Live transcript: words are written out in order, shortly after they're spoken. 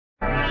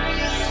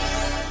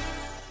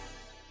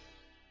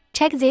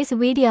Check this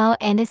video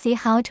and see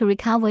how to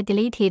recover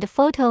deleted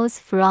photos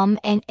from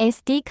an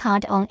SD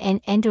card on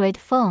an Android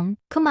phone.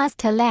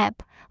 KoMaster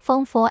Lab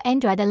Phone for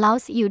Android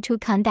allows you to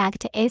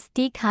conduct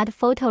SD card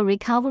photo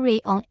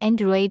recovery on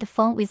Android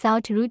phone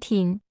without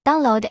routine.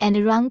 Download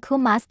and run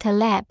KoMaster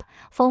Lab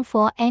Phone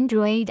for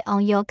Android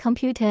on your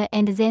computer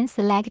and then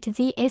select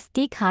the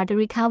SD card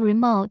recovery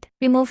mode.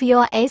 Remove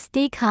your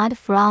SD card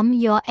from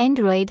your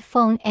Android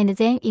phone and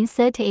then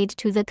insert it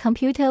to the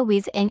computer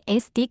with an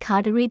SD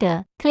card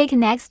reader. Click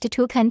Next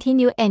to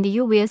continue and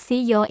you will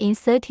see your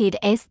inserted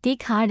SD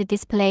card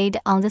displayed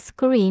on the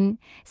screen.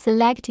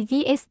 Select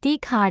the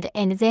SD card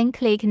and then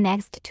click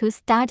Next to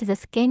start the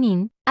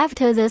scanning.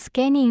 After the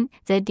scanning,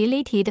 the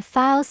deleted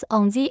files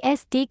on the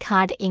SD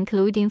card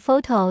including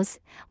photos,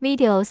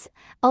 videos,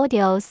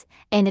 audios,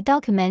 and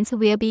documents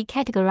will be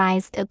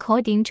categorized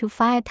according to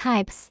file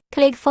types.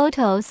 Click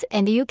Photos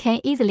and you can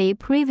easily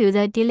preview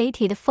the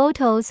deleted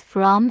photos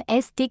from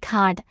SD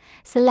card.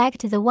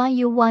 Select the one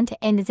you want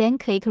and then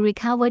click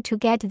Recover to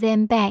get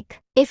them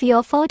back. If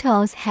your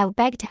photos have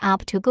backed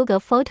up to Google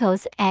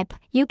Photos app,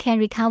 you can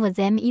recover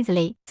them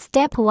easily.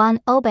 Step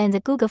 1. Open the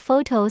Google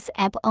Photos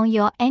app on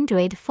your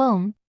Android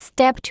phone.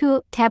 Step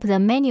 2. Tap the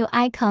menu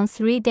icon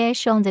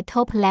 3- on the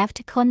top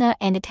left corner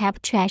and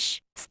tap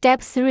Trash.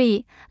 Step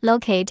 3.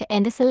 Locate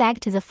and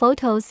select the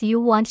photos you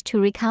want to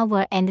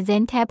recover and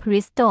then tap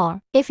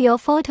Restore. If your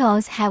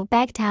photos have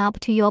backed up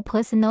to your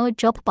personal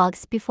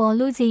Dropbox before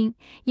losing,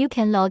 you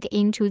can log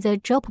into the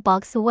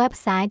Dropbox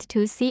website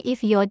to see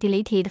if your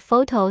deleted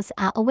photos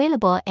are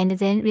available and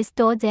then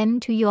restore them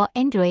to your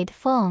Android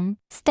phone.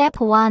 Step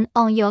 1.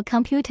 On your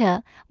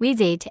computer,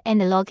 visit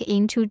and log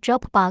into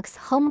Dropbox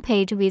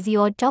homepage with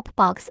your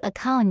Dropbox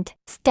account.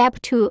 Step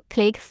 2.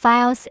 Click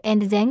Files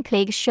and then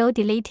click Show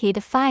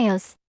Deleted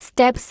Files.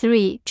 Step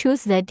 3.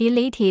 Choose the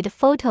deleted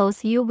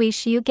photos you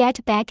wish you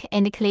get back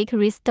and click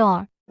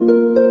Restore.